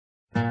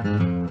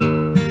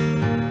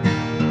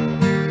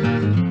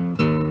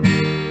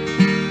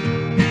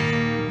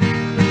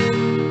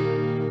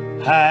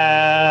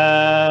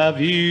Have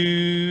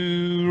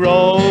you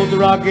rode the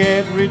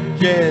rugged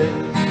ridges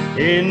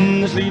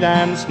in the sleet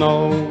and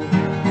snow,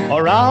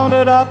 or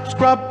rounded up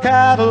scrub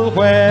cattle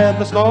where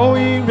the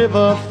snowy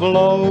river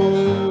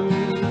flows?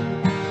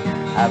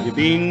 Have you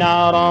been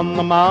out on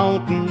the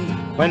mountain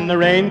when the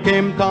rain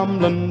came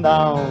tumbling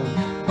down,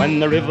 when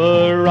the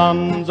river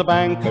runs a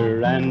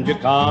banker and you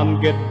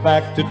can't get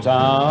back to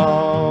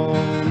town?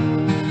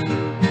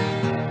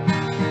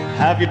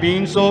 Have you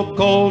been so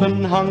cold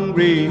and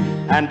hungry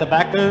and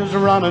tobacco's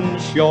running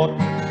short,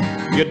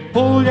 you'd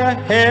pull your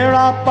hair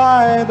out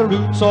by the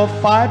roots or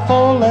fight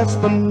for less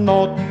than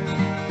naught?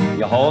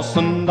 Your horse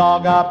and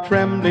dog are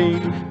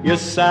trembling, your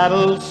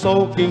saddle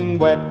soaking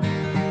wet,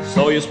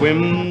 so you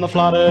swim the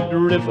flooded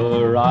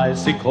river,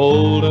 icy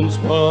cold and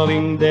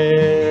swirling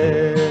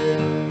dead.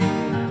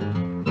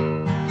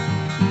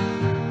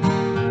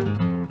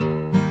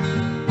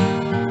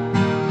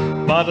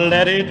 But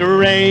let it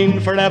rain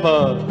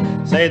forever,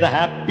 say the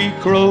happy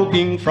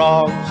croaking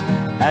frogs,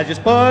 as you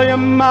spur your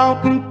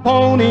mountain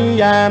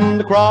pony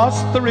and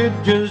across the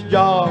ridges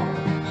jog.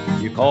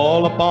 You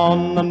call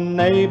upon a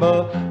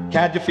neighbor,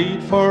 catch your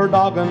feet for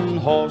dog and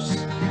horse,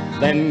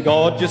 then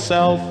gorge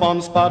yourself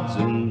on spuds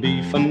and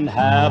beef and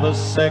have a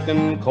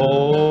second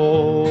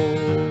course.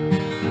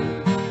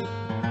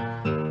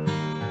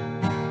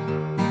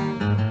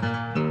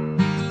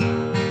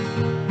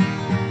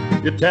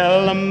 You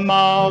tell them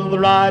of the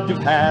ride you've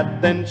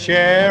had, then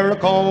share a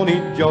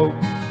corny joke,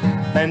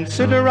 then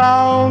sit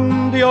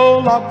around the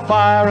old log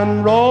fire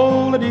and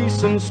roll a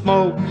decent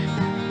smoke.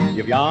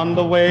 You've yawned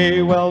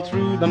away well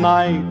through the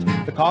night,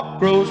 the cock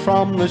crows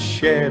from the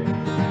shed,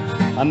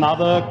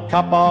 another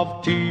cup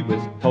of tea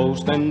with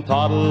toast and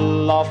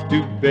toddle off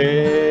to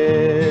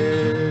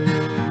bed.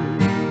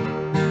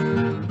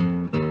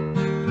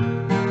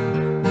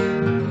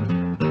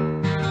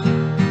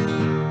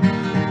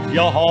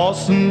 Your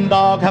horse and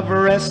dog have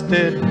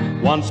rested,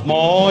 once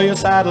more your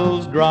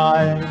saddle's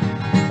dry.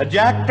 A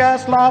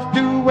jackass laughed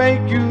to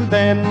wake you,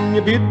 then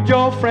you bid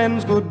your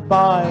friends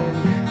goodbye.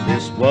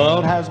 This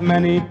world has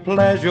many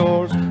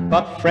pleasures,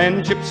 but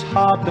friendship's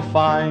hard to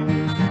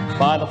find.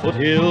 By the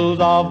foothills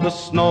of the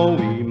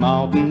snowy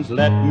mountains,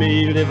 let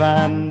me live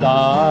and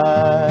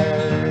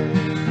die.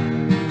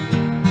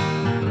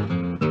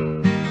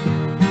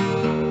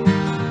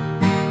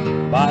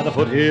 By the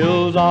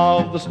foothills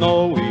of the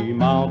snowy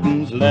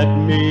mountains, let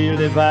me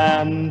live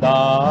and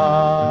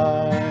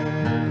die.